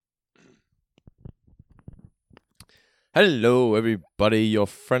Hello, everybody. Your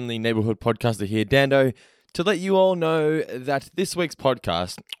friendly neighborhood podcaster here, Dando, to let you all know that this week's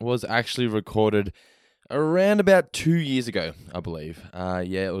podcast was actually recorded around about 2 years ago, I believe.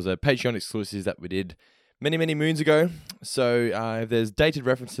 It was a Patreon exclusive that we did many moons ago. So if there's dated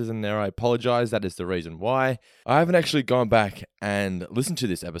references in there, I apologize. That is the reason why. I haven't actually gone back and listened to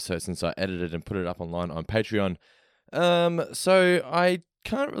this episode since I edited and put it up online on Patreon. So I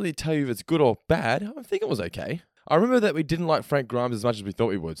can't really tell you if it's good or bad. I think it was okay. I remember that we didn't like Frank Grimes as much as we thought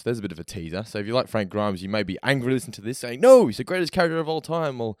we would, so there's a bit of a teaser. So if you like Frank Grimes, you may be angry listening to this saying, no, he's the greatest character of all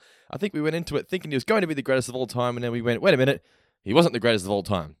time. Well, I think we went into it thinking he was going to be the greatest of all time, and then we went, wait a minute, he wasn't the greatest of all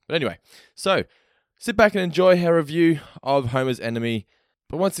time. But anyway, so sit back and enjoy our review of Homer's Enemy.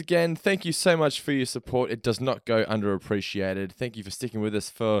 But once again, thank you so much for your support. It does not go underappreciated. Thank you for sticking with us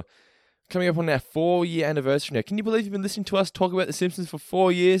for coming up on our 4-year anniversary now. Can you believe you've been listening to us talk about The Simpsons for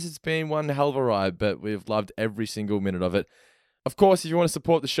 4 years? It's been one hell of a ride, but we've loved every single minute of it. Of course, if you want to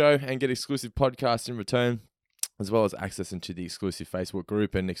support the show and get exclusive podcasts in return, as well as access into the exclusive Facebook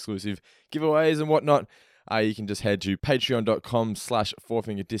group and exclusive giveaways and whatnot, you can just head to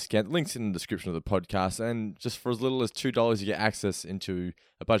patreon.com/fourfingerdiscount. Links in the description of the podcast. And just for as little as $2, you get access into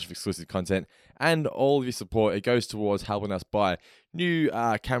a bunch of exclusive content. And all of your support, it goes towards helping us buy new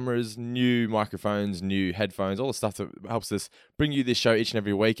cameras, new microphones, new headphones, all the stuff that helps us bring you this show each and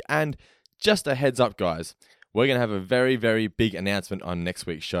every week. And just a heads up, guys, we're going to have a very big announcement on next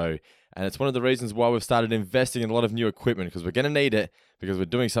week's show. And it's one of the reasons why we've started investing in a lot of new equipment, because we're going to need it, because we're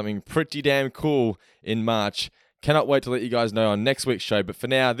doing something pretty damn cool in March. Cannot wait to let you guys know on next week's show. But for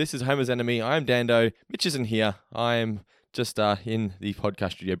now, this is Homer's Enemy. I'm Dando. Mitch isn't here. I'm just in the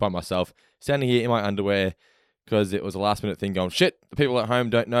podcast studio by myself, standing here in my underwear, because it was a last-minute thing going, shit, the people at home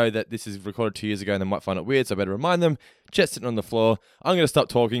don't know that this is recorded 2 years ago and they might find it weird, so I better remind them. Jet's sitting on the floor. I'm going to stop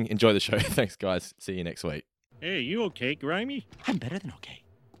talking. Enjoy the show. Thanks, guys. See you next week. Hey, you okay, Grimy? I'm better than okay.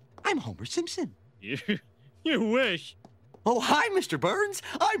 I'm Homer Simpson. You wish. Oh, hi, Mr. Burns.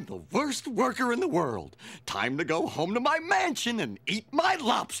 I'm the worst worker in the world. Time to go home to my mansion and eat my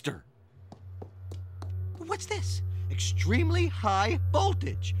lobster. What's this? Extremely high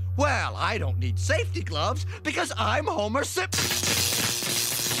voltage. Well, I don't need safety gloves because I'm Homer Simpson.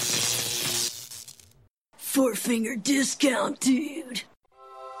 Four-finger discount, dude.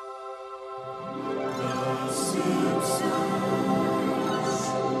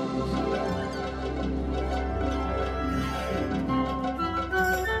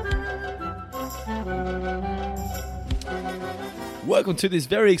 Welcome to this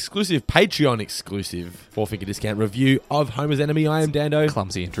very exclusive, Patreon exclusive 4-Finger Discount review of Homer's Enemy. I am Dando.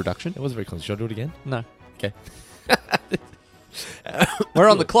 Clumsy introduction. It was very clumsy. Should I do it again? No. Okay. We're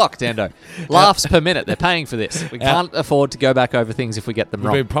on the clock, Dando. Laughs per minute. They're paying for this. We can't afford to go back over things if we get them We've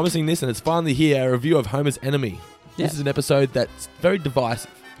wrong. been promising this, and it's finally here, a review of Homer's Enemy. Yeah. This is an episode that's very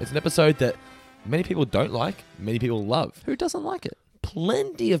divisive. It's an episode that many people don't like, many people love. Who doesn't like it?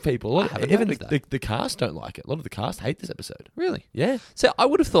 Plenty of people. I haven't Even heard of the cast don't like it. A lot of the cast hate this episode. Really? Yeah. So I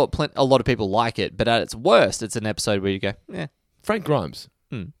would have thought a lot of people like it, but at its worst, it's an episode where you go, Frank Grimes.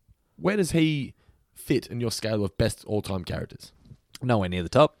 Hmm. Where does he fit in your scale of best all-time characters? nowhere near the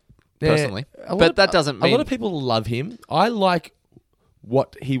top, Yeah, personally. But that doesn't mean... A lot of people love him. I like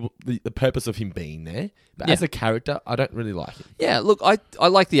what the purpose of him being there. But as a character, I don't really like him. Yeah, look, I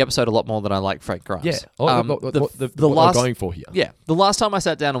like the episode a lot more than I like Frank Grimes. Yeah. What they're going for here. Yeah. The last time I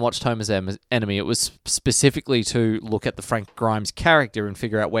sat down and watched Homer's Enemy, it was specifically to look at the Frank Grimes character and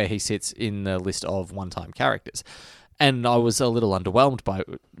figure out where he sits in the list of one-time characters. And I was a little underwhelmed by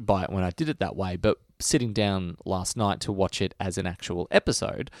it when I did it that way. But sitting down last night to watch it as an actual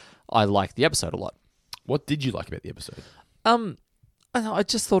episode, I liked the episode a lot. What did you like about the episode? I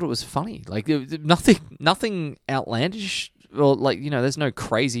just thought it was funny. Like, nothing outlandish, or there's no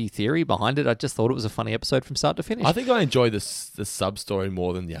crazy theory behind it. I just thought it was a funny episode from start to finish. I think I enjoy the sub story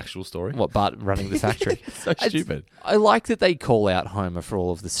more than the actual story. What, Bart running the factory? It's so stupid. I like that they call out Homer for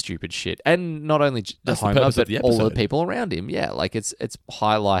all of the stupid shit, and not only Homer, but all of the people around him. Yeah, like it's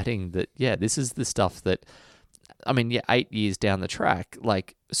highlighting that. Yeah, this is the stuff that. 8 years down the track,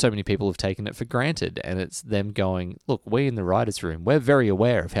 like, so many people have taken it for granted, and it's them going, look, we in the writer's room, we're very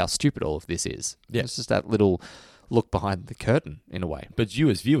aware of how stupid all of this is. Yeah. It's just that little look behind the curtain, in a way. But you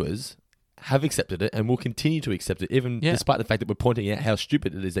as viewers have accepted it and will continue to accept it, even despite the fact that we're pointing out how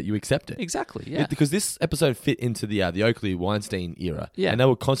stupid it is that you accept it. Exactly, yeah. Because this episode fit into the Oakley-Weinstein era, and they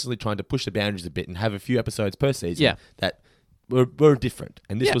were constantly trying to push the boundaries a bit and have a few episodes per season that were different,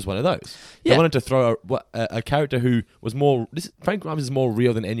 and this was one of those. They wanted to throw a character who was more... Frank Grimes is more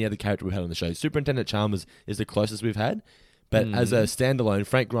real than any other character we've had on the show. Superintendent Chalmers is the closest we've had, But as a standalone,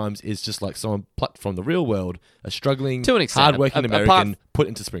 Frank Grimes is just like someone plucked from the real world, a struggling, to an extent, hardworking American put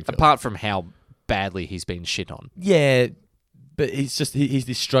into Springfield. Apart from how badly he's been shit on. Yeah, but he's just he's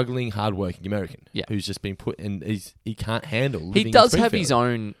this struggling, hardworking American who's just been put in. He can't handle. Living He does in have his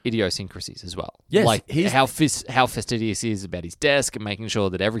own idiosyncrasies as well. Yes, like how fastidious he is about his desk and making sure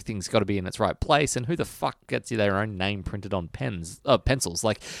that everything's got to be in its right place. And who the fuck gets you their own name printed on pencils?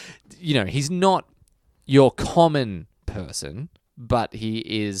 Like, he's not your common person, but he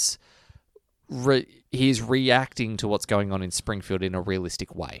is reacting to what's going on in Springfield in a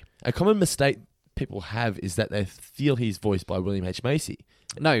realistic way. A common mistake people have is that they feel he's voiced by William H. Macy.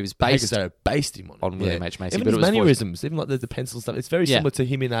 No, he was based him on William H. Macy. Even but his it was mannerisms, even like the pencil stuff, it's very similar to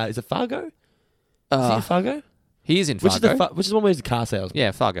him in, is it Fargo? Is he in Fargo? He is in Fargo. Which is one where he's a car salesman.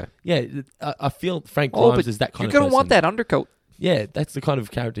 Yeah, Fargo. Yeah, I feel Frank Grimes is that kind of person. You're going to want that undercoat. Yeah, that's the kind of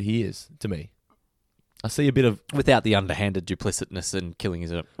character he is to me. I see a bit of... Without the underhanded duplicitousness and killing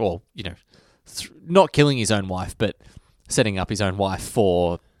his own... Well, not killing his own wife, but setting up his own wife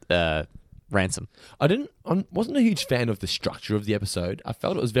for ransom. I wasn't a huge fan of the structure of the episode. I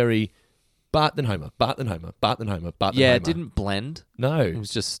felt it was very Bart then Homer, Bart then Homer, Bart then Homer, Bart then Homer. Yeah, it didn't blend. No. It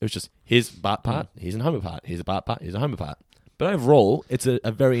was just here's Bart part, here's a Homer part, here's a Bart part, here's a Homer part. But overall, it's a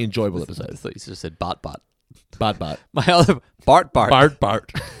very enjoyable episode. I thought you just said Bart. Bart. My other... Bart. Bart.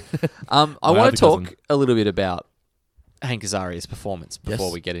 I want to talk a little bit about Hank Azaria's performance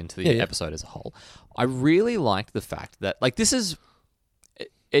before we get into the episode as a whole. I really liked the fact that, like,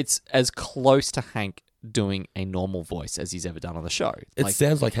 it's as close to Hank doing a normal voice as he's ever done on the show. It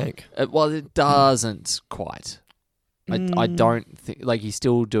sounds like Hank. It doesn't quite. I don't think... Like, he's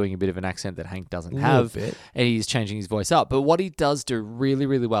still doing a bit of an accent that Hank doesn't have, and he's changing his voice up. But what he does do really,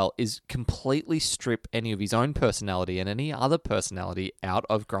 really well is completely strip any of his own personality and any other personality out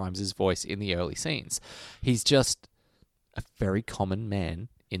of Grimes' voice in the early scenes. He's just a very common man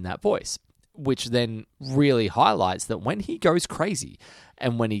in that voice, which then really highlights that when he goes crazy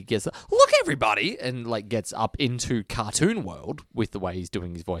and when he gets, look everybody, and like gets up into cartoon world with the way he's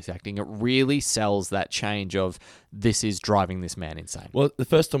doing his voice acting, it really sells that change of this is driving this man insane. Well, the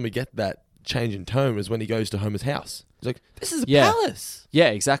first time we get that change in tone is when he goes to Homer's house. He's like, this is a palace. Yeah,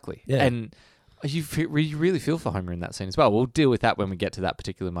 exactly. Yeah. And you really feel for Homer in that scene as well. We'll deal with that when we get to that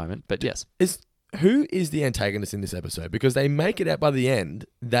particular moment, but yes. Who is the antagonist in this episode? Because they make it out by the end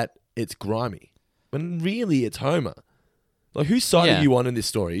that it's Grimy, when really it's Homer. Like, whose side are you on in this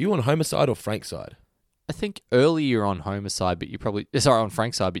story? Are you on Homer's side or Frank's side? I think early you're on Homer's side, but on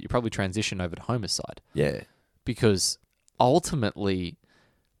Frank's side, but you probably transition over to Homer's side. Yeah. Because ultimately,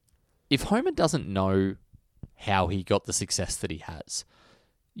 if Homer doesn't know how he got the success that he has,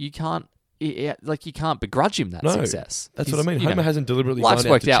 you can't begrudge him that success. That's what I mean. Homer hasn't deliberately gone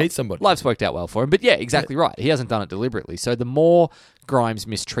out to cheat somebody. Life's worked out well for him. But yeah, exactly right. He hasn't done it deliberately. So the more Grimes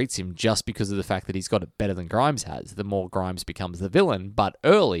mistreats him just because of the fact that he's got it better than Grimes has, the more Grimes becomes the villain. But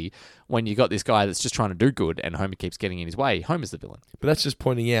early, when you got this guy that's just trying to do good and Homer keeps getting in his way, Homer's the villain. But that's just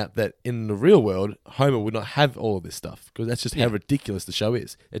pointing out that in the real world, Homer would not have all of this stuff, because that's just how ridiculous the show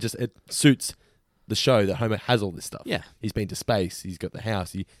is. It suits the show that Homer has all this stuff. Yeah. He's been to space. He's got the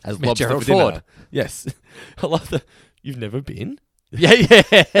house. He has Met lobster Gerald for dinner. Ford. Yes. I love that. You've never been? Yeah.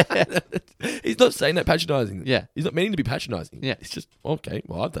 He's not saying that patronising. Yeah. He's not meaning to be patronising. Yeah. It's just, okay,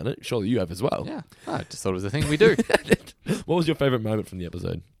 well, I've done it. Surely you have as well. Yeah. I just thought it was a thing we do. What was your favourite moment from the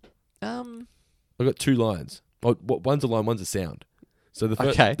episode? I've got two lines. One's a line, one's a sound. So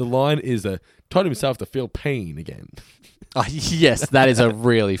the line is told himself to feel pain again. Oh, yes, that is a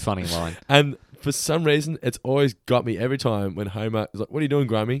really funny line. And for some reason, it's always got me every time when Homer is like, what are you doing,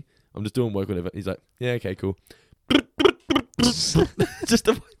 Grimy? I'm just doing work, whatever. He's like, yeah, okay, cool. I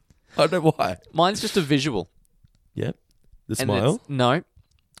don't know why. Mine's just a visual. Yeah. The smile?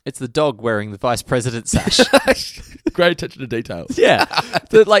 It's the dog wearing the vice president's sash. Great attention to detail. Yeah.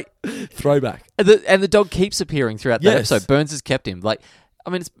 Throwback. And the dog keeps appearing throughout that episode. Burns has kept him. Like, I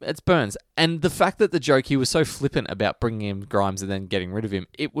mean, it's Burns. And the fact that the joke, he was so flippant about bringing in Grimes and then getting rid of him,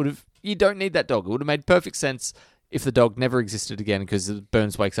 you don't need that dog. It would have made perfect sense if the dog never existed again, because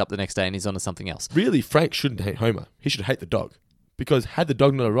Burns wakes up the next day and he's onto something else. Really, Frank shouldn't hate Homer. He should hate the dog. Because had the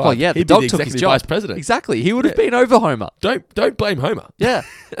dog not arrived, the he'd dog be the took his executive job. vice president. Exactly. He would have been over Homer. Don't blame Homer. Yeah.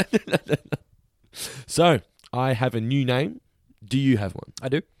 So, I have a new name. Do you have one? I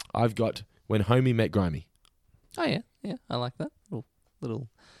do. I've got When Homie Met Grimy. Oh, yeah. Yeah, I like that. Little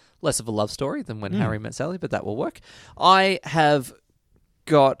less of a love story than When Harry Met Sally, but that will work. I have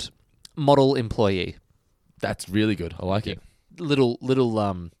got Model Employee. That's really good. I like it. Little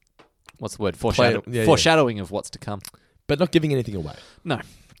what's the word? Foreshadowing of what's to come. But not giving anything away. No.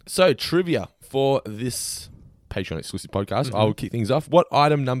 So, trivia for this Patreon exclusive podcast. I will kick things off. What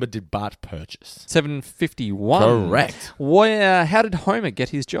item number did Bart purchase? 751. Correct. How did Homer get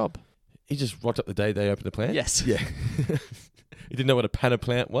his job? He just rocked up the day they opened the plant? Yes. Yeah. He didn't know what a panna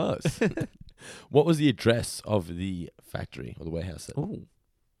plant was. What was the address of the factory or the warehouse? Ooh.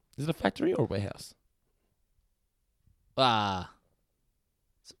 Is it a factory or a warehouse?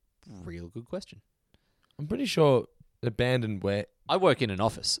 It's a real good question. I'm pretty sure abandoned I work in an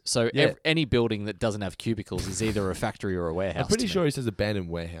office, so Yeah. any building that doesn't have cubicles is either a factory or a warehouse. I'm pretty to sure me. he says abandoned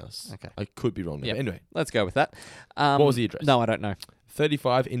warehouse. Okay. I could be wrong there. Yep. But anyway, Let's go with that. what was the address? No, I don't know.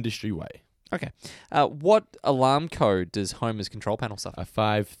 35 Industry Way. Okay. What alarm code does Homer's control panel suffer? A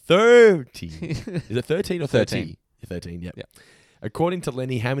 530. Is it 13 or 30? 13. 13, yep. Yep. According to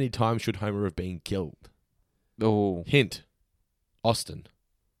Lenny, how many times should Homer have been killed? Oh, Hint. Austin.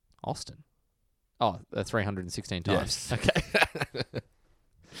 Austin. Oh, 316 times. Yes. Okay.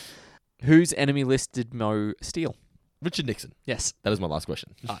 Whose enemy list did Moe steal? Richard Nixon. Yes. That is my last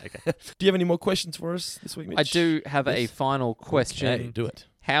question. Oh, okay. Do you have any more questions for us this week, Mitch? I do have a Yes. final question. Okay, do it.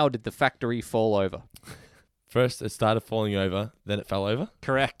 How did the factory fall over? First, it started falling over, then it fell over.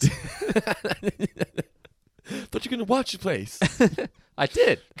 Correct. Thought you were going to watch the place. I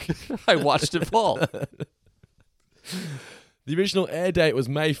did. I watched it fall. The original air date was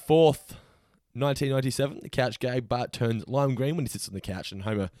May 4th, 1997. The couch gag, Bart turns lime green when he sits on the couch, and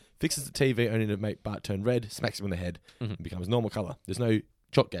Homer fixes the TV only to make Bart turn red, smacks him on the head, and becomes normal colour. There's no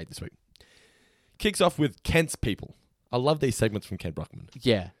chalk gag this week. Kicks off with Kent's People. I love these segments from Kent Brockman.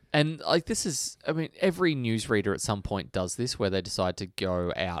 Yeah. And like this is, I mean, every newsreader at some point does this where they decide to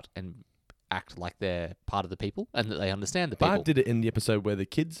go out and act like they're part of the people and that they understand the people. Bart did it in the episode where the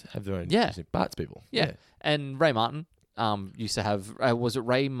kids have their own. Yeah. Bart's People. Yeah. And Ray Martin used to have, was it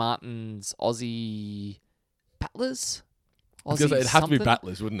Ray Martin's Aussie Battlers? Because it'd have to be something?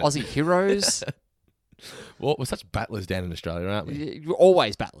 battlers, wouldn't it? Aussie Heroes. Well, we're such battlers down in Australia, aren't we? You're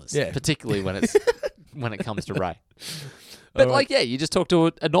always battlers, Yeah. particularly when it's when it comes to Ray. But All right. like, yeah, you just talk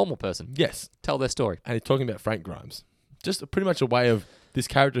to a normal person, Yes. tell their story. And he's talking about Frank Grimes. Just pretty much a way of this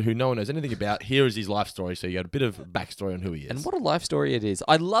character who no one knows anything about. Here is his life story, so you got a bit of backstory on who he is. And what a life story it is.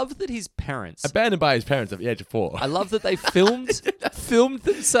 I love that his parents. Abandoned by his parents at the age of 4. I love that they filmed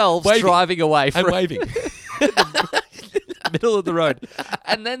themselves Waving. driving away and from waving. middle of the road,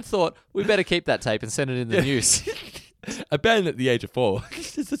 and then thought we better keep that tape and send it in the news. Abandoned at the age of 4.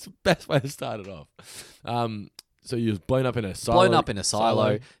 It's the best way to start it off. So he was blown up in a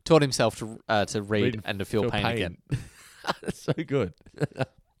silo. Taught himself to read and to feel pain again. That's so good.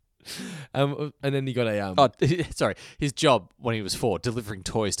 And then he got a Oh, sorry. His job when he was 4, delivering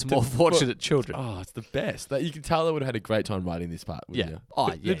toys to more fortunate children. Oh, it's the best. That you can tell they would have had a great time writing this part. Yeah. You?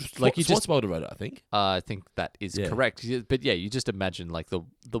 Oh, yeah. Like you just wrote it, I think. I think that is Yeah. correct. But yeah, you just imagine like the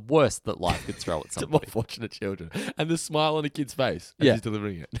worst that life could throw at To more somebody. fortunate children, and the smile on a kid's face as Yeah. he's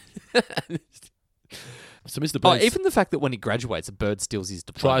delivering it. So Mr. Burns Even the fact that when he graduates, a bird steals his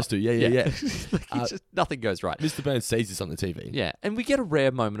diploma. tries to, yeah. Like, nothing goes right. Mr. Burns sees this on the TV. Yeah, and we get a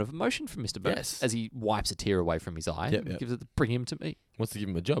rare moment of emotion from Mr. Burns Yes. as he wipes a tear away from his eye and Yep. gives it, bring him to me. Wants to give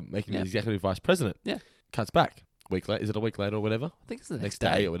him a job, making him Yeah. the executive vice president. Yeah. Cuts back. Week later, is it a week later or whatever? I think it's the Next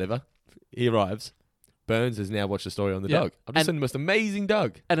day or whatever. He arrives. Burns has now watched the story on the Yeah. dog. I've just seen the most amazing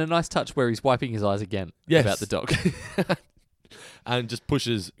dog. And a nice touch where he's wiping his eyes again Yes. about the dog. And just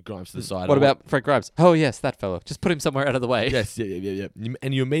pushes Grimes to the side. What about Frank Grimes? Oh, yes, that fellow. Just put him somewhere out of the way. Yes, yeah.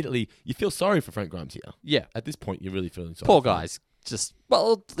 And you immediately, you feel sorry for Frank Grimes here. Yeah. At this point, you're really feeling sorry. Poor for him. guy's just,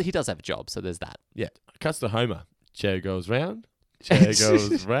 well, he does have a job, so there's that. Yeah. Cuts to Homer. Chair goes round. Chair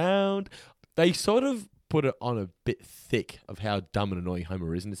goes round. They sort of put it on a bit thick of how dumb and annoying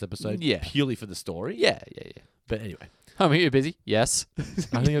Homer is in this episode. Yeah. Purely for the story. Yeah. But anyway. Homer, you busy? Yes. I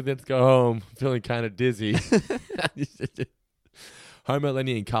think I'm going to go home feeling kind of dizzy. Homer,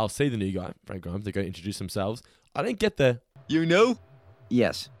 Lenny, and Carl see the new guy, Frank Grimes. They go to introduce themselves. I didn't get the... You know?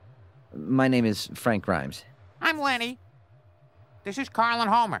 Yes. My name is Frank Grimes. I'm Lenny. This is Carl and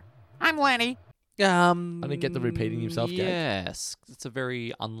Homer. I'm Lenny. I didn't get the repeating himself gag. Yes. It's a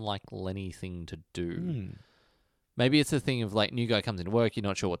very unlike Lenny thing to do. Hmm. Maybe it's a thing of like, new guy comes into work, you're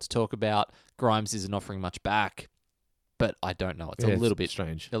not sure what to talk about. Grimes isn't offering much back. But I don't know. It's Yeah, a little bit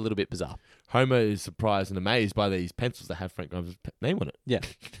strange. A little bit bizarre. Homer is surprised and amazed by these pencils that have Frank Grimes' name on it. Yeah.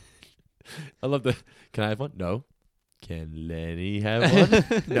 I love the... Can I have one? No. Can Lenny have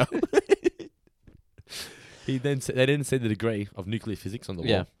one? No. They didn't say the degree of nuclear physics on the wall.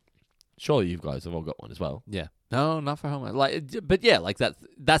 Yeah. Surely you guys have all got one as well. Yeah. No, not for Homer. Like, but yeah, like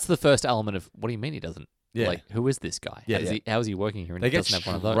that's the first element of what do you mean he doesn't Yeah. Like, who is this guy? Yeah, How is he working here? And They he get doesn't have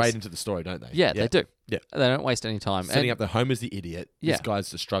one of those. right into the story, don't they? Yeah, they do. Yeah. They don't waste any time. Setting And- up that Homer's the idiot. Yeah. This guy's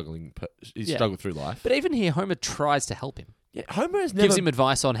just struggling. He's Yeah. struggled through life. But even here, Homer tries to help him. Yeah, Homer has never Gives him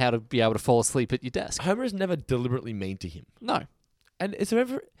advice on how to be able to fall asleep at your desk. Homer is never deliberately mean to him. No. And is there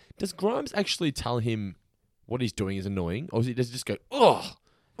ever does Grimes actually tell him what he's doing is annoying, or does he just go ugh,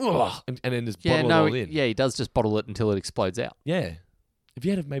 and then just bottle it all in? Yeah, he does just bottle it until it explodes out. Yeah. If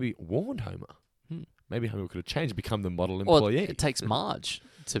you had have maybe warned Homer, maybe Homer could have changed and become the model Or employee. it takes Marge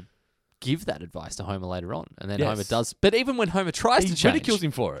to give that advice to Homer later on, and then Yes. Homer does. But even when Homer tries he to change, ridicules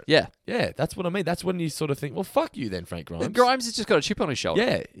him for it. Yeah, Yeah, that's what I mean. That's when you sort of think, well, fuck you then, Frank Grimes. Grimes has just got a chip on his shoulder.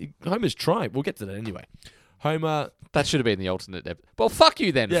 Yeah, Homer's trying. We'll get to that anyway. Homer, That should have been the alternate. Well, fuck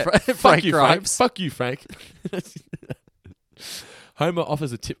you then, yeah, Frank fuck you, Frank. Grimes. Fuck you, Frank. Homer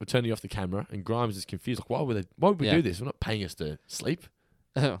offers a tip for turning off the camera, and Grimes is confused. Like, why would we Yeah. do this? We're not paying us to sleep.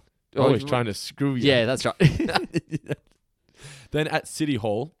 Oh. We're always trying to screw you. Yeah, that's right. Then at City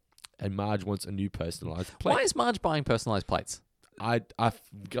Hall, and Marge wants a new personalised plate. Why is Marge buying personalised plates? I've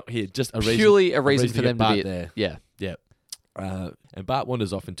got here just a reason. Purely a reason for get them to Bart be there. Yeah. Yeah. And Bart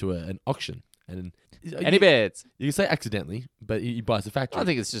wanders off into an auction, and Any beds? You can say accidentally, but he buys a factory. I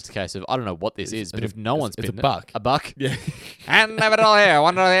think it's just a case of I don't know what this is, but if no one's it's been a buck. a buck. Yeah. And have it all here,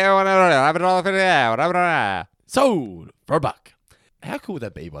 $1 here, $1 have it all here, whatever. Sold for $1. How cool would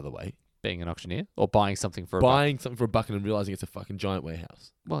that be, by the way? Being an auctioneer or buying something for a buck. Buying something for $1 and then realizing it's a fucking giant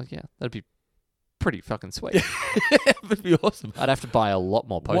warehouse. Well, yeah, that'd be pretty fucking sweet. That'd be awesome. I'd have to buy a lot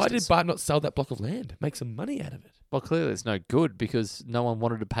more posters. Why did Bart not sell that block of land? Make some money out of it. Well, clearly it's no good because no one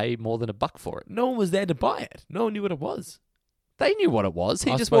wanted to pay more than $1 for it. No one was there to buy it. No one knew what it was. They knew what it was. He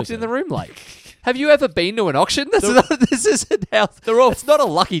I just walked suppose in so. the room late. Have you ever been to an auction? This isn't how. It's not a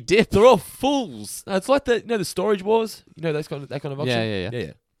lucky dip. They're all fools. It's like the Storage Wars. You know that kind of auction.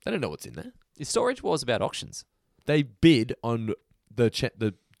 Yeah. They don't know what's in there. Your storage was about auctions. They bid on the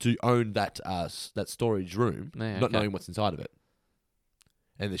to own that storage room, Yeah, not okay. knowing what's inside of it.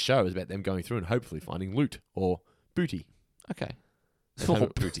 And the show is about them going through and hopefully finding loot or booty. Okay. And Homer-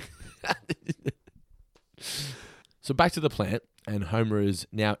 booty. So back to the plant, and Homer is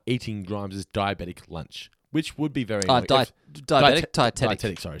now eating Grimes' diabetic lunch, which would be very like, Dietetic.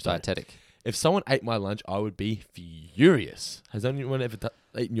 dietetic. Sorry. Dietetic. If someone ate my lunch, I would be furious. Has anyone ever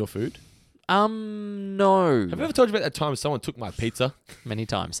eaten your food? No. Have I ever told you about that time someone took my pizza? Many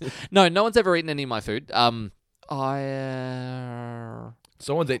times. No one's ever eaten any of my food.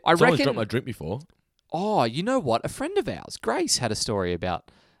 Someone's reckon- dropped my drink before. Oh, you know what? A friend of ours, Grace, had a story about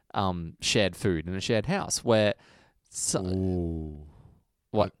shared food in a shared house where. Ooh.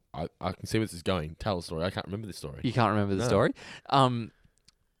 What? I can see where this is going. Tell the story. I can't remember this story. You can't remember the No. story?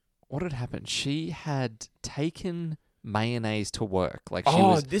 What had happened? She had taken mayonnaise to work. Like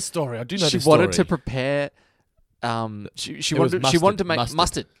she this story. I do know she this story. wanted to prepare. She It was wanted to make mustard.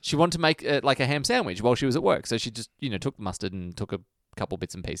 mustard. She wanted to make like a ham sandwich while she was at work. So she just took the mustard and took a couple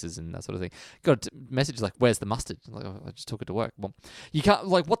bits and pieces and that sort of thing. Got a message like, "Where's the mustard?" I'm like, "Oh, I just took it to work." Well, you can't.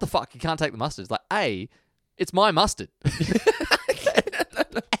 Like, what the fuck? You can't take the mustard. It's like, A, it's my mustard.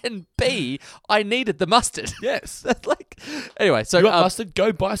 And B, I needed the mustard. Yes. That's like, anyway. So You want mustard?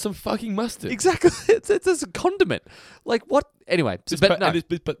 Go buy some fucking mustard. exactly, it's a condiment. Like what? Anyway,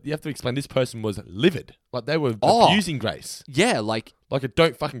 But you have to explain. This person was livid. Like they were Oh. abusing Grace. yeah, like Like a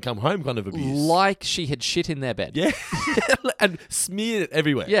don't fucking come home kind of abuse. she had shit in their bed. Yeah. And smeared it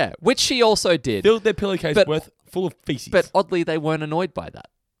everywhere. Yeah, which she also did. Filled their pillowcase But- full of feces. But oddly, they weren't annoyed by that.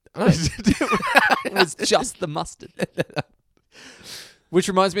 It was just the mustard. Which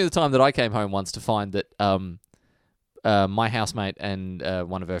reminds me of the time that I came home once to find that my housemate and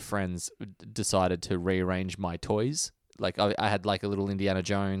one of her friends decided to rearrange my toys. Like I had like a little Indiana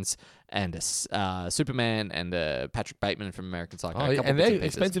Jones and a Superman and a Patrick Bateman from American Psycho. Oh, a yeah, couple and bits they're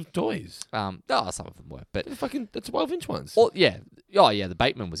pieces. expensive toys. Some of them were, but They're fucking, that's 12-inch ones. oh yeah, the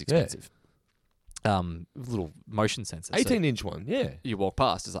Bateman was expensive. Little motion sensor. 18-inch one, yeah. You walk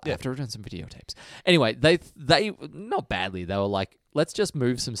past, it's like, I Yeah. have to return some videotapes. Anyway, they not badly, they were like, let's just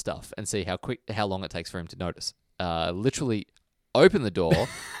move some stuff and see how long it takes for him to notice. Literally open the door,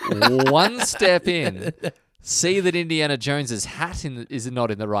 one step in, see that Indiana Jones's hat is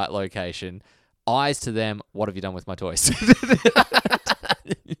not in the right location, eyes to them, what have you done with my toys?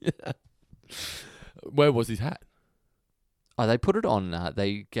 Where was his hat? Oh, they put it on,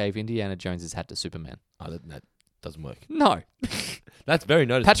 they gave Indiana Jones's hat to Superman. Oh, that doesn't work. No. That's very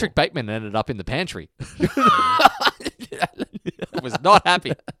noticeable. Patrick Bateman ended up in the pantry. Was not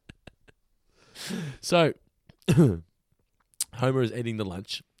happy. So, Homer is eating the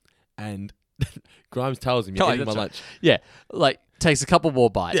lunch, and Grimes tells him, "You're Oh, eating my that's right. lunch." Yeah, like takes a couple more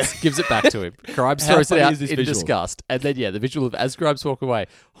bites, gives it back to him. Grimes How throws it funny out is this in visual? disgust. And then, the visual of as Grimes walk away,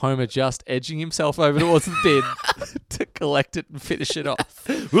 Homer just edging himself over towards the bin to collect it and finish it off.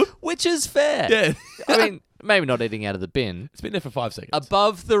 Which is fair. Yeah. I mean, maybe not eating out of the bin. It's been there for 5 seconds.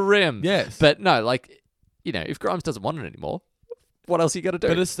 Above the rim. Yes. But no, if Grimes doesn't want it anymore, what else are you got to do?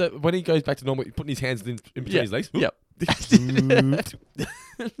 But it's when he goes back to normal, putting his hands in between his legs. Yep.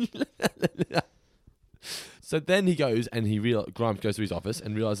 So then he goes and Grimes goes to his office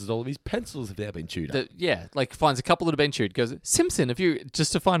and realizes all of his pencils have now been chewed up. Finds a couple that have been chewed. Goes, Simpson,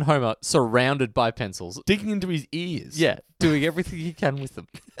 just to find Homer surrounded by pencils. Digging into his ears. Yeah, doing everything he can with them.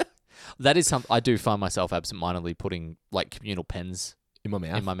 That is something I do find myself absentmindedly putting communal pens in my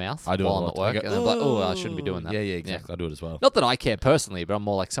mouth. I do while I'm at work. And I'm like, I shouldn't be doing that. Yeah, exactly. I do it as well. Not that I care personally, but I'm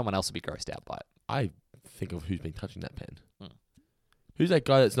more like someone else would be grossed out by it. I think of who's been touching that pen. Who's that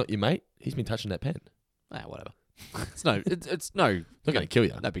guy that's not your mate? He's been touching that pen. Whatever. It's no. It's no. Not going to kill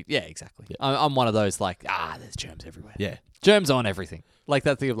you. No big. Yeah, exactly. Yeah. I'm one of those there's germs everywhere. Yeah. Germs on everything. Like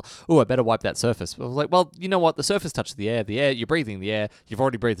that thing of, I better wipe that surface. I was like, well, you know what? The surface touches the air. You're breathing the air. You've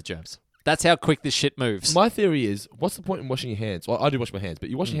already breathed the germs. That's how quick this shit moves. My theory is, what's the point in washing your hands? Well, I do wash my hands, but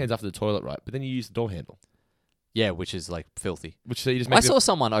you wash your hands after the toilet, right? But then you use the door handle. Yeah, which is filthy. So you just make I saw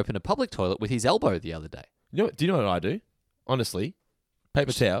someone open a public toilet with his elbow the other day. Do you know what I do? Honestly,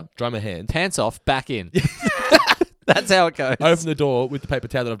 paper towel, dry my hands. Pants off, back in. That's how it goes. I open the door with the paper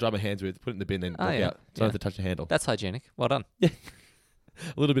towel that I've dried my hands with, put it in the bin, and walk out. So I don't have to touch the handle. That's hygienic. Well done. Yeah.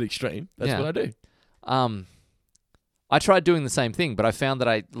 A little bit extreme. That's what I do. I tried doing the same thing, but I found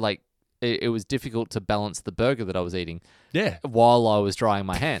that it was difficult to balance the burger that I was eating. Yeah. While I was drying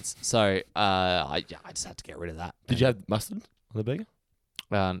my hands. So I just had to get rid of that. Did you have mustard on the burger?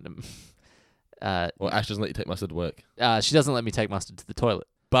 Well, Ash doesn't let you take mustard to work. She doesn't let me take mustard to the toilet.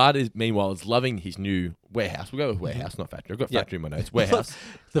 Bart meanwhile is loving his new warehouse. We'll go with warehouse, not factory. I've got factory in my notes. Warehouse.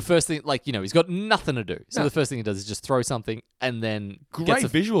 The first thing, he's got nothing to do. So the first thing he does is just throw something and then... Great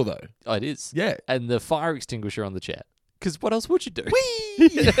visual, though. Oh, it is. Yeah. And the fire extinguisher on the chair. Because what else would you do? Whee!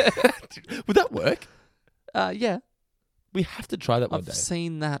 Would that work? Yeah. We have to try that one day. I've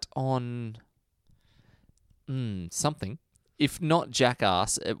seen that on something. If not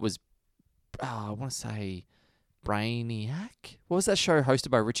Jackass, it was, I want to say... Brainiac? What was that show hosted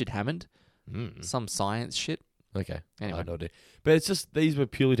by Richard Hammond? Some science shit. Okay. Anyway. I have no idea. But it's just, these were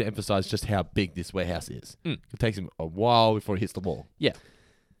purely to emphasize just how big this warehouse is. It takes him a while before he hits the wall. Yeah.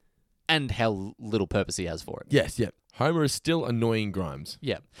 And how little purpose he has for it. Yes, yeah. Homer is still annoying Grimes.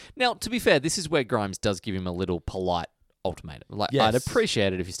 Yeah. Now, to be fair, this is where Grimes does give him a little polite ultimatum. Yes. I'd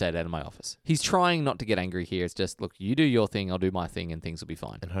appreciate it if you stayed out of my office. He's trying not to get angry here. It's just, look, you do your thing, I'll do my thing, and things will be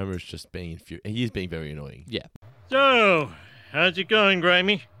fine. And Homer is just being he is being very annoying. Yeah. So, how's it going,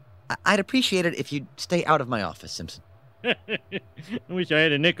 Grimy? I'd appreciate it if you'd stay out of my office, Simpson. I wish I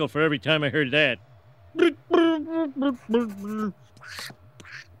had a nickel for every time I heard that.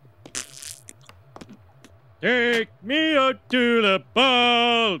 Take me out to the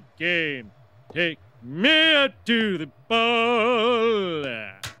ball game. Take me out to the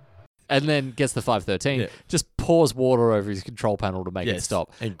ball. And then gets the 513, just pours water over his control panel to make it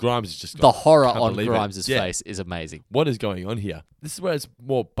stop. And Grimes is just... The horror on Grimes' face is amazing. What is going on here? This is where it's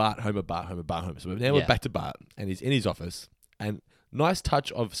more Bart, Homer, Bart, Homer, Bart, Homer. So now we're back to Bart, and he's in his office. And nice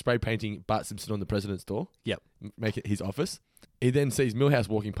touch of spray painting Bart Simpson on the president's door. Yep. Make it his office. He then sees Milhouse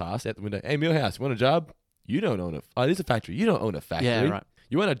walking past out the window. Hey, Milhouse, you want a job? You don't own it is a factory. You don't own a factory. Yeah, right.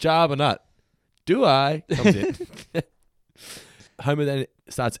 You want a job or not? Do I? Comes in. Homer then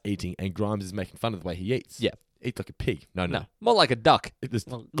starts eating, and Grimes is making fun of the way he eats. Yeah. Eats like a pig. No. More like a duck. Just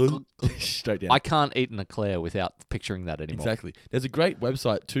straight down. I can't eat an eclair without picturing that anymore. Exactly. There's a great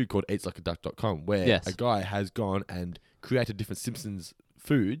website too called eatslikeaduck.com where a guy has gone and created different Simpsons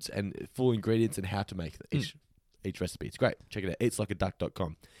foods and full ingredients and how to make each recipe. It's great. Check it out.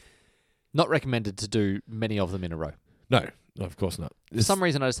 eatslikeaduck.com. Not recommended to do many of them in a row. No, of course not. For some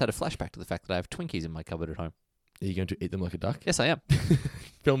reason, I just had a flashback to the fact that I have Twinkies in my cupboard at home. Are you going to eat them like a duck? Yes, I am.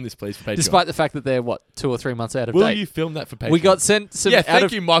 Film this, please, for Patreon. Despite the fact that they're, 2 or 3 months out of Will date. you film that for Patreon? We got sent some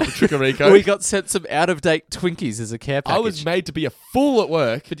thank you, Michael Tricorico. We got sent some out-of-date Twinkies as a care package. I was made to be a fool at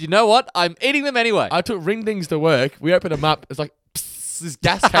work. But you know what? I'm eating them anyway. I took ring dings to work. We opened them up. It's like, psst, this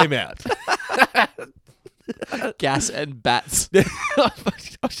gas came out. Gas and bats. I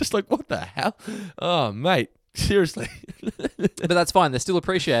was just like, what the hell? Oh, mate. Seriously. But that's fine. They're still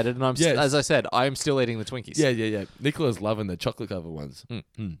appreciated. And as I said, I'm still eating the Twinkies. Yeah. Nicola's loving the chocolate covered ones.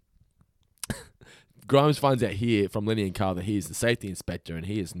 Grimes finds out here from Lenny and Carl that he is the safety inspector and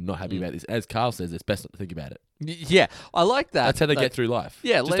he is not happy about this. As Carl says, it's best not to think about it. Yeah, I like that. That's how they get through life.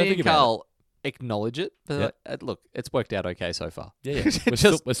 Yeah, Just Lenny don't think and about Carl acknowledge it. But look, it's worked out okay so far. Yeah.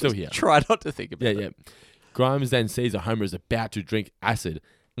 We're still here. Try not to think about it. Yeah. Grimes then sees that Homer is about to drink acid,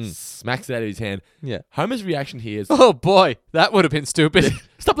 smacks it out of his hand. Yeah. Homer's reaction here is, oh boy, that would have been stupid.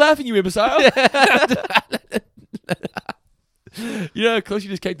 "Stop laughing, you imbecile!" You know, close you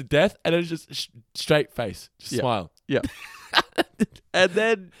just came to death, and it's just straight face, just smile. Yeah. And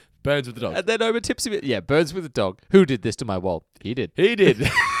then Burns with the dog. And then Homer tips him. Yeah, Burns with the dog. Who did this to my wall? He did. He did.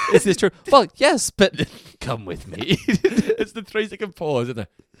 Is this true? Well, yes, but come with me. It's the 3-second pause, isn't it?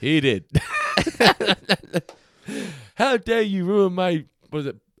 He did. How dare you ruin my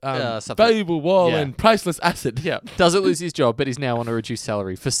valuable wall and priceless asset? Yeah. Doesn't lose his job, but he's now on a reduced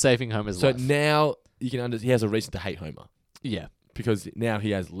salary for saving Homer's life. So now you can understand he has a reason to hate Homer. Yeah. Because now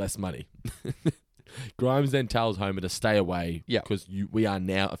he has less money. Grimes then tells Homer to stay away because we are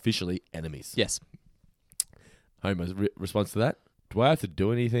now officially enemies. Yes. Homer's response to that: "Do I have to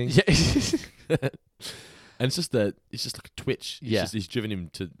do anything?" Yeah. And it's just like a twitch. He's driven him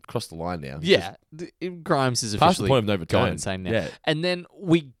to cross the line now. Yeah. Grimes is past the officially point of no return. going insane now. Yeah. And then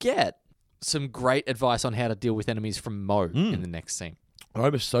we get some great advice on how to deal with enemies from Moe in the next scene.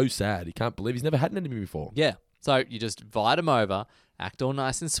 Homer's so sad. He can't believe he's never had an enemy before. Yeah. So you just invite them over, act all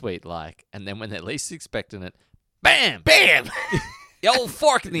nice and sweet like, and then when they're least expecting it, bam! Bam! The old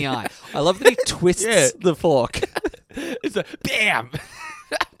fork in the eye. I love that he twists the fork. It's a bam!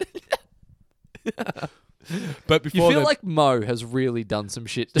 But before you feel like Moe has really done some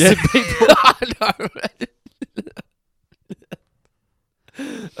shit to some people. I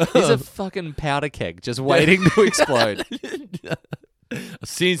know. He's a fucking powder keg just waiting to explode. I've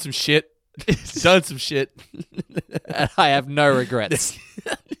seen some shit. Done some shit. And I have no regrets.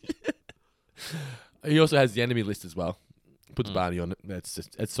 He also has the enemy list as well. Puts Barney on it.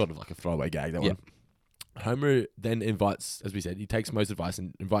 It's sort of like a throwaway gag, that one. Homer then invites, as we said, he takes Moe's advice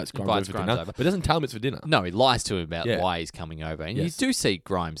and invites Grimes over for dinner. But doesn't tell him it's for dinner. No, he lies to him about why he's coming over. And you do see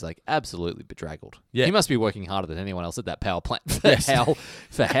Grimes like absolutely bedraggled. Yeah. He must be working harder than anyone else at that power plant for how all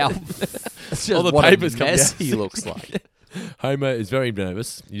the papers come down. He looks like. Homer is very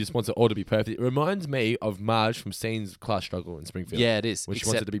nervous. He just wants it all to be perfect. It reminds me of Marge from Scene's class struggle in Springfield. Yeah, it is. Where she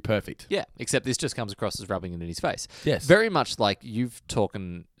wants it to be perfect. Yeah, except this just comes across as rubbing it in his face. Yes. Very much like you've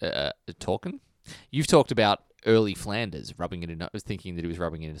You've talked about early Flanders rubbing it in, thinking that he was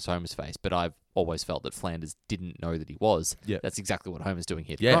rubbing it in Homer's face, but I've always felt that Flanders didn't know that he was. Yeah. That's exactly what Homer's doing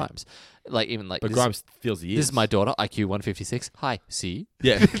here to Grimes. But Grimes feels he is. This is my daughter, IQ 156. Hi, see?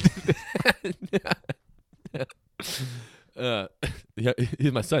 Yeah.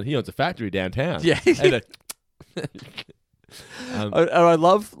 Here's my son. He owns a factory downtown. Yeah. And I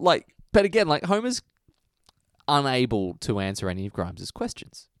love, but again, Homer's unable to answer any of Grimes'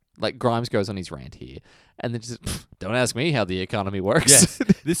 questions. Grimes goes on his rant here, and then just, don't ask me how the economy works.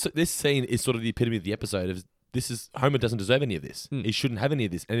 Yes. This scene is sort of the epitome of the episode of Homer doesn't deserve any of this. He shouldn't have any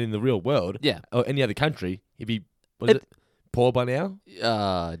of this. And in the real world, or any other country, he'd be poor by now?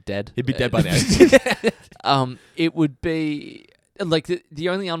 Dead. He'd be dead by now. It would be the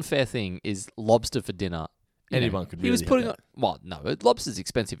only unfair thing is lobster for dinner. Anyone could really He was putting on... Well, no, lobster's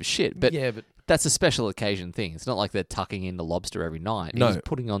expensive as shit, but that's a special occasion thing. It's not like they're tucking in the lobster every night. No. He's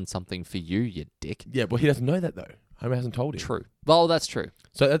putting on something for you dick. Yeah, well, he doesn't know that, though. Homer hasn't told him. True. Well, that's true.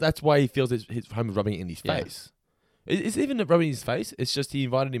 So that's why he feels his Homer rubbing it in his face. It's even rubbing in his face. It's just he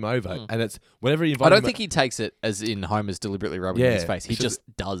invited him over, and it's whenever he invited him... I don't think he takes it as in Homer's deliberately rubbing it in his face. He just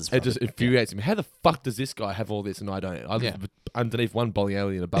does. It just infuriates him. How the fuck does this guy have all this and I don't? I live underneath one bowling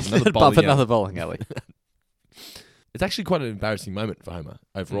alley and above another bowling alley. Another bowling alley. It's actually quite an embarrassing moment for Homer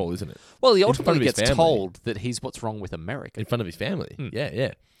overall, isn't it? Well, he ultimately gets told that he's what's wrong with America. In front of his family.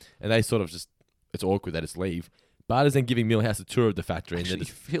 Yeah. And they sort of just... It's awkward that it's leave. Bart is then giving Milhouse a tour of the factory. Actually, I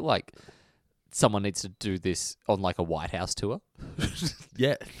feel like someone needs to do this on a White House tour.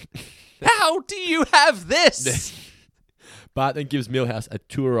 Yeah. How do you have this? Bart then gives Milhouse a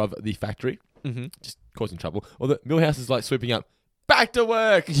tour of the factory. Mm-hmm. Just causing trouble. Although Milhouse is sweeping up. Back to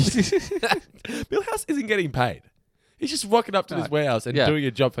work! Milhouse isn't getting paid. He's just rocking up to this warehouse and doing a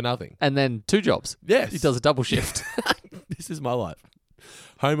job for nothing. And then 2 jobs. Yes. He does a double shift. This is my life.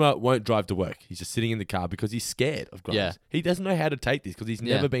 Homer won't drive to work. He's just sitting in the car because he's scared of Grimes. Yeah. He doesn't know how to take this because he's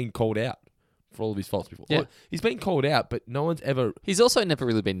never been called out for all of his faults before. Yeah. Well, he's been called out, but no one's ever... He's also never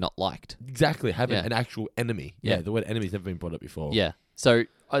really been not liked. Exactly. Having an actual enemy. Yeah. The word enemy's never been brought up before. Yeah. So,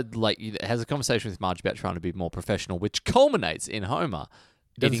 he has a conversation with Marge about trying to be more professional, which culminates in Homer...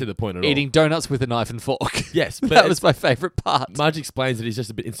 Doesn't see the point at all. Eating donuts with a knife and fork. Yes. But that was my favourite part. Marge explains that he's just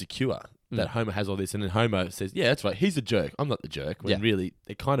a bit insecure that Homer has all this, and then Homer says, yeah, that's right, he's a jerk. I'm not the jerk. When really,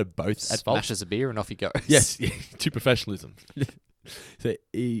 they're kind of both at fault. Smashes a beer and off he goes. Yes. To professionalism. So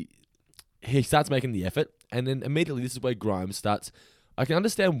he starts making the effort, and then immediately this is where Grimes starts. I can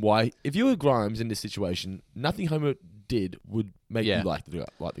understand why, if you were Grimes in this situation, nothing Homer did would make you like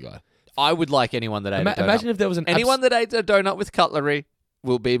the guy. I would like anyone that ate a donut. Imagine if there was anyone that ate a donut with cutlery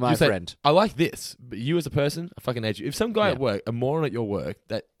will be my friend. I like this, but you as a person, I fucking hate you. If some guy at work, a moron at your work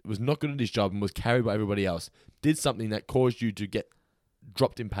that was not good at his job and was carried by everybody else, did something that caused you to get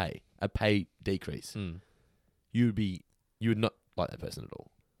dropped in pay, a pay decrease, you would not like that person at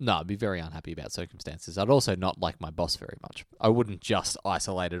all. No, I'd be very unhappy about circumstances. I'd also not like my boss very much. I wouldn't just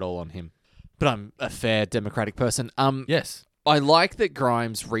isolate it all on him. But I'm a fair democratic person. Yes. I like that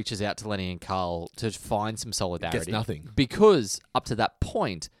Grimes reaches out to Lenny and Carl to find some solidarity. Gets nothing. Because up to that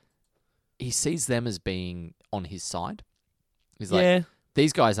point, he sees them as being on his side. He's like,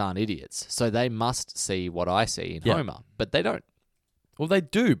 these guys aren't idiots, so they must see what I see in Homer. But they don't. Well, they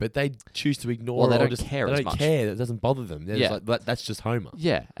do, but they choose to ignore. Well, they don't care as much. They don't care. It doesn't bother them. They're like, that's just Homer.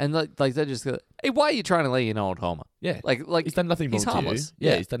 Yeah, and like they just go, hey, why are you trying to let you know old Homer? Yeah, like he's done nothing wrong he's harmless. to you.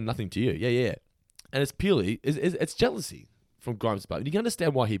 Yeah, he's done nothing to you. Yeah. And it's purely it's jealousy from Grimes' part. You can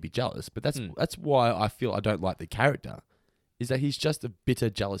understand why he'd be jealous, but that's why I feel I don't like the character. Is that he's just a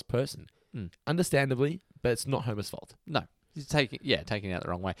bitter, jealous person. Understandably, but it's not Homer's fault. No. He's taking it out the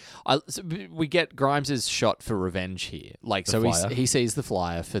wrong way. So we get Grimes' shot for revenge here. Like, he sees the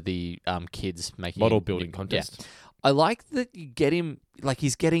flyer for the kids making model building contest. Yeah. I like that you get him, like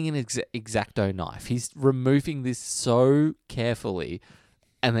he's getting an X-Acto knife. He's removing this so carefully,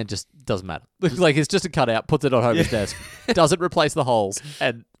 and then just doesn't matter. Like it's just a cutout. Puts it on Homer's desk. Doesn't replace the holes,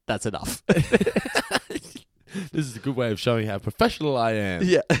 and that's enough. This is a good way of showing how professional I am.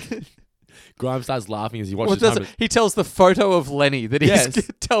 Yeah. Grimes starts laughing as he watches He tells the photo of Lenny that he's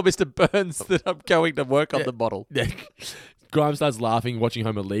tell Mr. Burns that I'm going to work on the model. Yeah. Grimes starts laughing, watching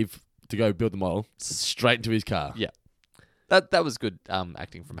Homer leave to go build the model, straight into his car. Yeah. That was good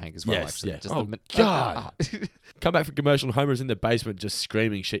acting from Hank as well, actually. Yeah. Just God. Come back from commercial. Homer's in the basement just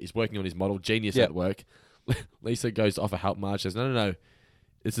screaming shit. He's working on his model. Genius at work. Lisa goes to offer help. Marge says, no.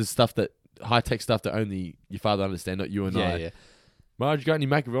 This is stuff that, high-tech stuff that only your father understands, not you and I. Yeah. Marge, you got any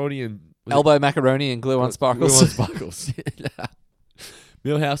macaroni and... Elbow macaroni and glue on sparkles. Glue on sparkles.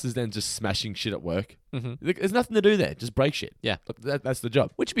 Milhouse is then just smashing shit at work. Mm-hmm. There's nothing to do there. Just break shit. Yeah. That's the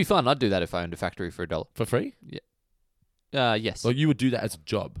job. Which would be fun. I'd do that if I owned a factory for $1. For free? Yeah. Yes. Well, you would do that as a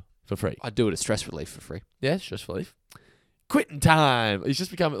job for free. I'd do it as stress relief for free. Yeah, stress relief. Quitting time. He's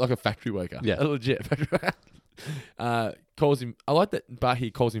just become like a factory worker. Yeah. A legit factory worker. Calls him... I like that Bart here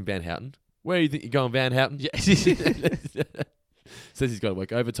calls him Van Houten. Where do you think you're going, Van Houten? Yeah. Says he's got to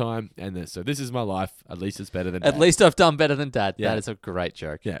work overtime, and so this is my life. At least it's better than Dad. At least I've done better than Dad. Yeah. That is a great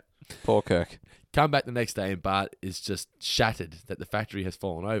joke. Yeah. Poor Kirk. Come back the next day, and Bart is just shattered that the factory has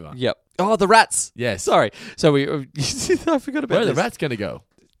fallen over. Yep. Oh, the rats. Yes. Sorry. So I forgot about Where are the rats going to go?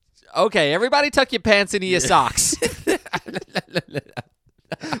 Okay, everybody tuck your pants into your socks.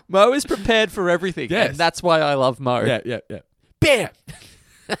 Mo is prepared for everything. Yes. And that's why I love Mo. Yeah. Bam!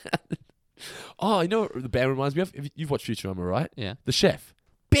 Oh, you know what the band reminds me of? You've watched Futurama, right? Yeah. The chef.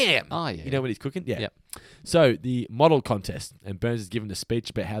 Bam! Oh, yeah. You know when he's cooking? Yeah. Yep. So, the model contest, and Burns is given a speech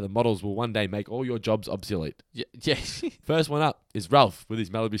about how the models will one day make all your jobs obsolete. Yeah. First one up is Ralph with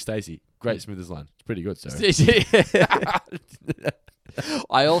his Malibu Stacy. Great Smithers line. It's pretty good, sir.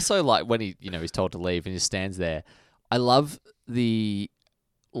 I also like when he's told to leave and he stands there. I love the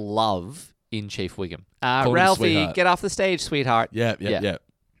love in Chief Wiggum. Ralphie, get off the stage, sweetheart. Yeah.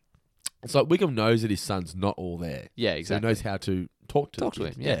 It's like Wiggum knows that his son's not all there. Yeah, exactly. So he knows how to talk to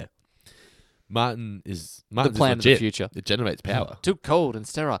him. Yeah. Martin's the plan of the future. It generates power. Too cold and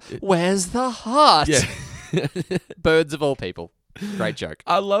sterile. Where's the heart? Yeah. Birds of all people. Great joke.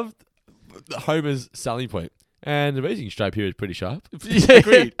 I love Homer's selling point. And the racing stripe here is pretty sharp.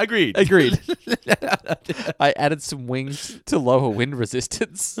 Agreed. I added some wings to lower wind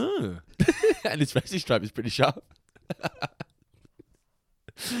resistance. And his racing stripe is pretty sharp.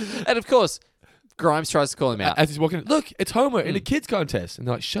 And of course, Grimes tries to call him out. As he's walking, look, it's Homer in a kids contest. And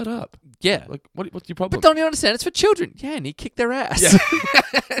they're like, shut up. Yeah. Like, what's your problem? But don't you understand? It's for children. Yeah, and he kicked their ass.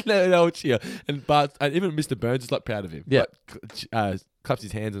 Yeah. No, cheer. And Bart, and even Mr. Burns is like proud of him. Yeah. Claps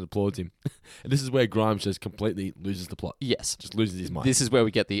his hands and applauds him. And this is where Grimes just completely loses the plot. Yes. Just loses his mind. This is where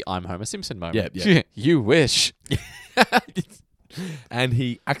we get the I'm Homer Simpson moment. Yeah. You wish. And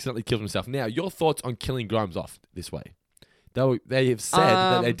he accidentally kills himself. Now, your thoughts on killing Grimes off this way? They have said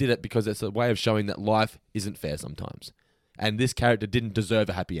that they did it because it's a way of showing that life isn't fair sometimes. And this character didn't deserve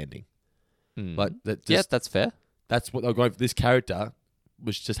a happy ending. Like that's fair. That's what they're going for. This character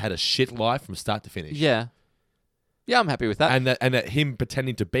just had a shit life from start to finish. Yeah. Yeah, I'm happy with that. And that him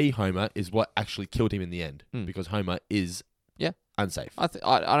pretending to be Homer is what actually killed him in the end. Because Homer is unsafe.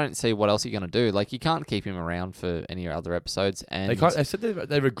 I don't see what else you're going to do. Like, you can't keep him around for any other episodes. And They said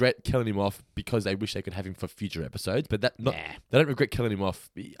they regret killing him off because they wish they could have him for future episodes, but they don't regret killing him off.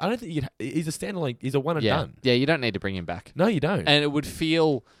 I don't think he's a standalone. He's a one and done. Yeah, you don't need to bring him back. No, you don't. And it would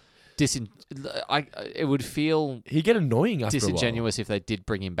feel it would feel He'd get annoying after disingenuous a while. if they did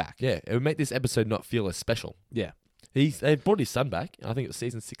bring him back. Yeah, it would make this episode not feel as special. Yeah. They brought his son back. I think it was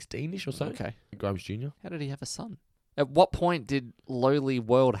season 16-ish or so. Okay. Grimes Jr. How did he have a son? At what point did lowly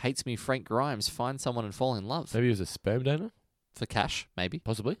world hates me Frank Grimes find someone and fall in love? Maybe he was a sperm donor? For cash, maybe.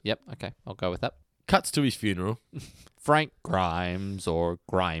 Possibly. Yep, okay. I'll go with that. Cuts to his funeral. Frank Grimes, or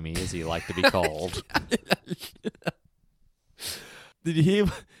Grimy as he liked to be called. Did you hear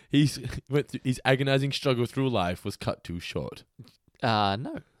his agonizing struggle through life was cut too short? No, I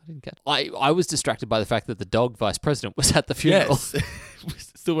didn't get. I was distracted by the fact that the dog vice president was at the funeral. Yes.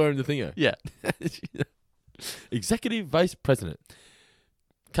 Still wearing the thinger. Yeah. Executive vice president.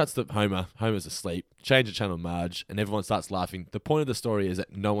 Cuts to Homer. Homer's asleep. Change the channel, Marge, and everyone starts laughing. The point of the story is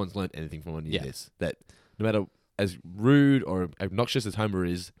that no one's learned anything from any of this. That no matter as rude or obnoxious as Homer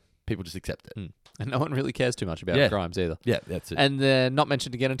is, people just accept it. And no one really cares too much about Grimes either. Yeah, that's it. And they're not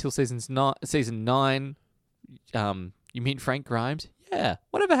mentioned again until season 9. You mean Frank Grimes? Yeah.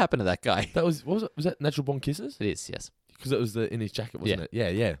 Whatever happened to that guy? That was that Natural Born Kisses? It is, yes. Because it was in his jacket, wasn't it?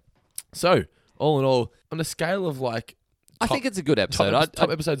 Yeah. So, all in all, on a scale of like... I think it's a good episode. Top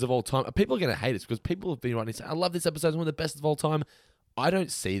episodes of all time. People are going to hate it because people have been writing saying, I love this episode. It's one of the best of all time. I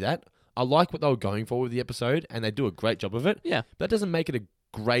don't see that. I like what they were going for with the episode, and they do a great job of it. Yeah. But that doesn't make it a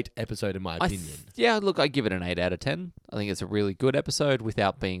great episode, in my opinion. Look, I give it an 8 out of 10. I think it's a really good episode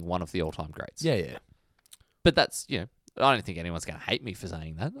without being one of the all-time greats. Yeah. But that's, I don't think anyone's going to hate me for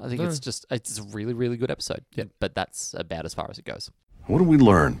saying that. I think it's a really, really good episode. Yeah. But that's about as far as it goes. What did we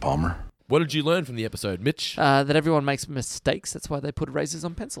learn, Palmer? What did you learn from the episode, Mitch? That everyone makes mistakes. That's why they put erasers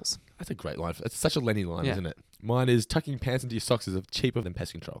on pencils. That's a great line. It's such a Lenny line, isn't it? Mine is tucking pants into your socks is cheaper than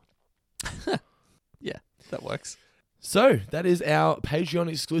pest control. Yeah, that works. So, that is our Patreon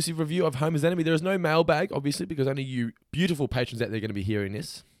exclusive review of Homer's Enemy. There is no mailbag, obviously, because only you beautiful patrons out there are going to be hearing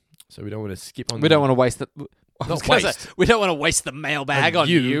this. So we don't want to skip on... We don't want to waste the... Not waste. We don't want to waste the mailbag on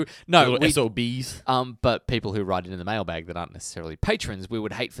you. No, SOBs. But people who write it in the mailbag that aren't necessarily patrons, we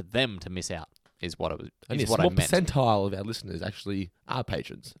would hate for them to miss out. Is what I meant. Only a small percentile of our listeners actually are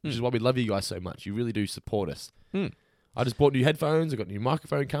patrons, which is why we love you guys so much. You really do support us. I just bought new headphones. I got a new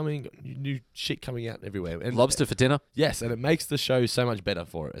microphone coming. Got new shit coming out everywhere. And lobster for dinner. Yes, and it makes the show so much better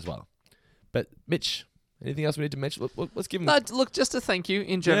for it as well. But Mitch, anything else we need to mention? Let's give them. Look, just a thank you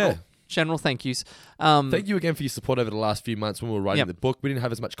in general. Yeah. General thank yous. Thank you again for your support over the last few months when we were writing the book. We didn't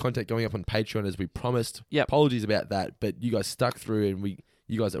have as much content going up on Patreon as we promised. Apologies about that, but you guys stuck through, and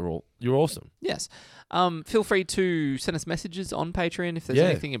you guys you're awesome. Yes. Feel free to send us messages on Patreon if there's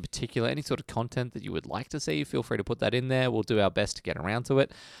anything in particular, any sort of content that you would like to see. Feel free to put that in there. We'll do our best to get around to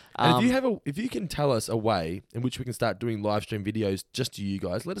it. And if you can tell us a way in which we can start doing live stream videos just to you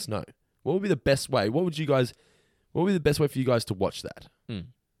guys, let us know. What would be the best way? What would be the best way for you guys to watch that?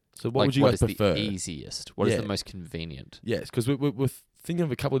 So what would you guys prefer? What is the easiest? What is the most convenient? Yes, because we're thinking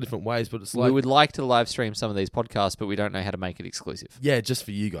of a couple of different ways, but it's like... We would like to live stream some of these podcasts, but we don't know how to make it exclusive. Yeah, just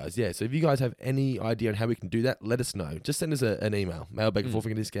for you guys. Yeah, so if you guys have any idea on how we can do that, let us know. Just send us an email,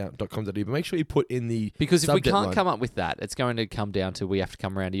 mailbag@fourfingerdiscount.com.au, but make sure you put in the Because if we can't line. come up with that, it's going to come down to we have to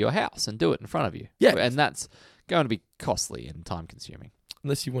come around to your house and do it in front of you. Yeah. And that's going to be costly and time-consuming.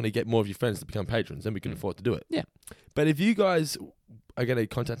 Unless you want to get more of your friends to become patrons, then we can afford to do it. Yeah. But if you guys are going to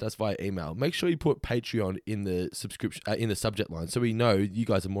contact us via email, make sure you put Patreon in the subscription in the subject line, so we know you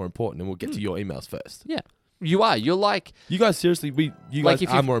guys are more important, and we'll get to your emails first. Yeah, you are. You're like you guys. Seriously, you guys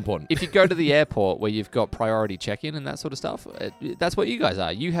are more important. If you go to the airport where you've got priority check-in and that sort of stuff, that's what you guys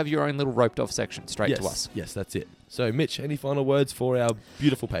are. You have your own little roped-off section straight to us. Yes, that's it. So, Mitch, any final words for our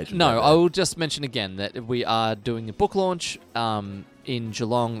beautiful patrons? No, I will just mention again that we are doing a book launch in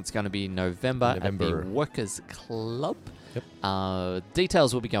Geelong. It's going to be November at the Workers Club. Yep.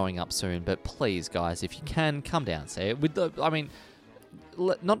 Details will be going up soon, but please, guys, if you can, come down, say it.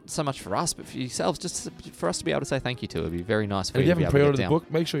 Not so much for us, but for yourselves, just for us to be able to say thank you to. It'd be very nice for you to be able to get down. If you haven't pre-ordered the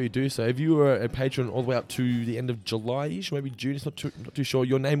book, make sure you do so. If you were a patron all the way up to the end of July-ish, maybe June, it's not too sure,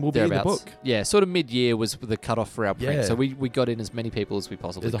 your name will be in the book. Yeah, sort of mid-year was the cutoff for our print, so we got in as many people as we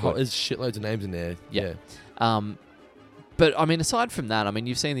possibly could. There's shitloads of names in there. Yeah. But, aside from that,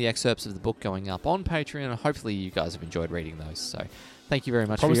 you've seen the excerpts of the book going up on Patreon, and hopefully you guys have enjoyed reading those. So, thank you very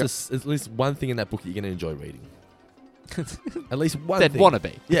much. There's at least one thing in that book that you're going to enjoy reading. At least one thing. They'd want to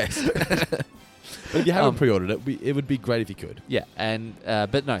be. Yes. But if you haven't pre-ordered it, it would be great if you could. Yeah,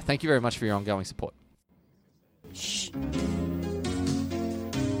 but no, thank you very much for your ongoing support. Shh.